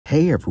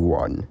Hey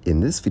everyone,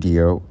 in this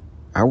video,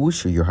 I will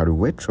show you how to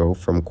withdraw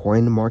from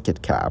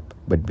Coinmarketcap.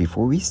 But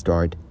before we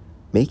start,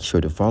 make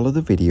sure to follow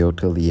the video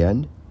till the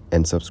end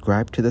and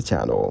subscribe to the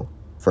channel.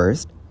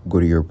 First, go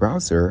to your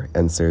browser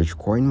and search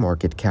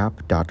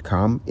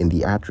coinmarketcap.com in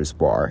the address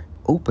bar.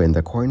 Open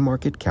the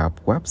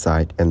Coinmarketcap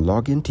website and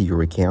log into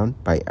your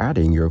account by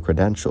adding your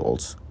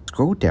credentials.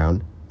 Scroll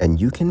down and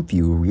you can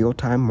view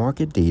real-time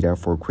market data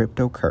for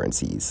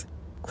cryptocurrencies.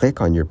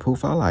 Click on your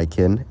profile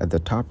icon at the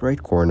top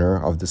right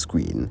corner of the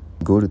screen.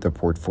 Go to the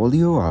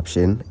portfolio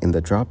option in the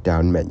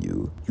drop-down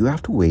menu. You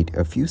have to wait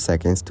a few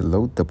seconds to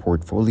load the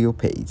portfolio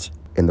page.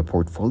 In the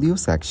portfolio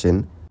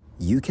section,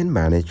 you can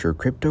manage your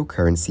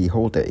cryptocurrency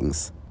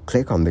holdings.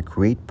 Click on the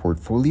Create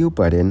Portfolio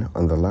button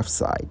on the left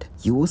side.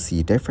 You will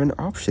see different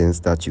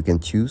options that you can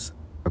choose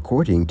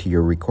according to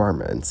your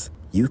requirements.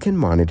 You can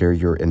monitor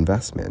your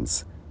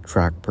investments,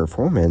 track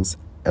performance,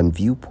 and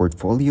view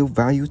portfolio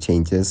value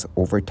changes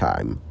over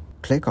time.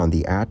 Click on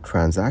the Add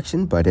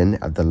Transaction button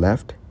at the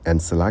left and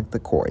select the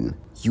coin.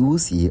 You will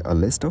see a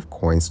list of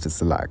coins to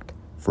select.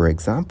 For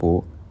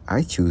example,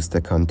 I choose the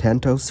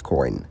Contentos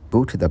coin.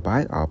 Go to the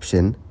Buy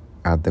option,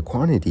 add the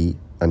quantity,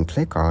 and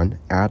click on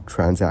Add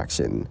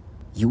Transaction.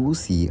 You will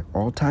see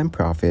all-time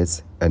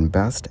profits and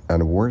best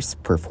and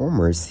worst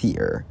performers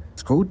here.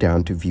 Scroll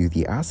down to view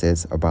the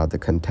assets about the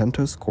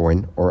Contentos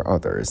coin or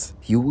others.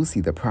 You will see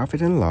the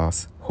profit and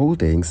loss,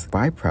 holdings,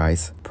 buy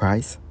price,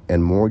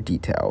 and more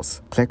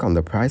details. Click on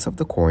the price of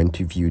the coin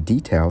to view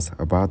details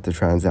about the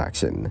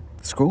transaction.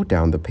 Scroll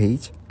down the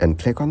page and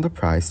click on the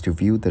price to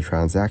view the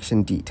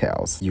transaction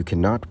details. You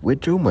cannot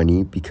withdraw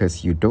money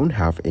because you don't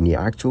have any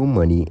actual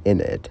money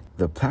in it.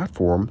 The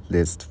platform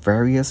lists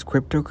various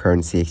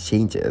cryptocurrency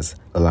exchanges,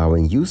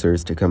 allowing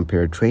users to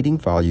compare trading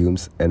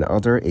volumes and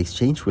other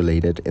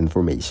exchange-related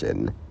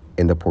information.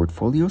 In the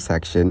portfolio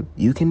section,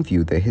 you can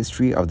view the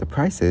history of the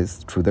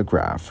prices through the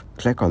graph.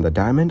 Click on the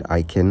diamond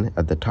icon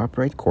at the top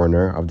right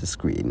corner of the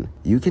screen.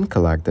 You can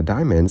collect the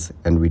diamonds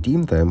and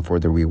redeem them for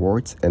the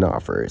rewards and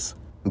offers.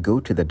 Go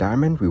to the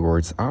Diamond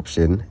Rewards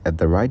option at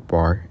the right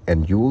bar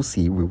and you will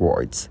see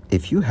rewards.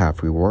 If you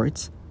have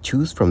rewards,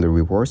 choose from the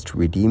rewards to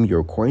redeem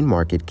your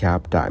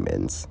CoinMarketCap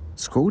diamonds.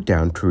 Scroll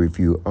down to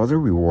review other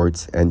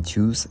rewards and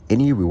choose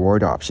any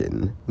reward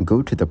option.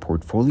 Go to the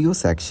portfolio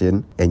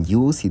section and you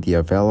will see the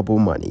available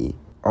money.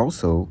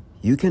 Also,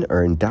 you can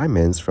earn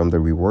diamonds from the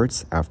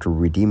rewards after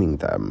redeeming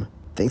them.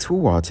 Thanks for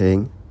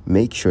watching.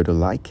 Make sure to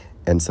like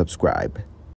and subscribe.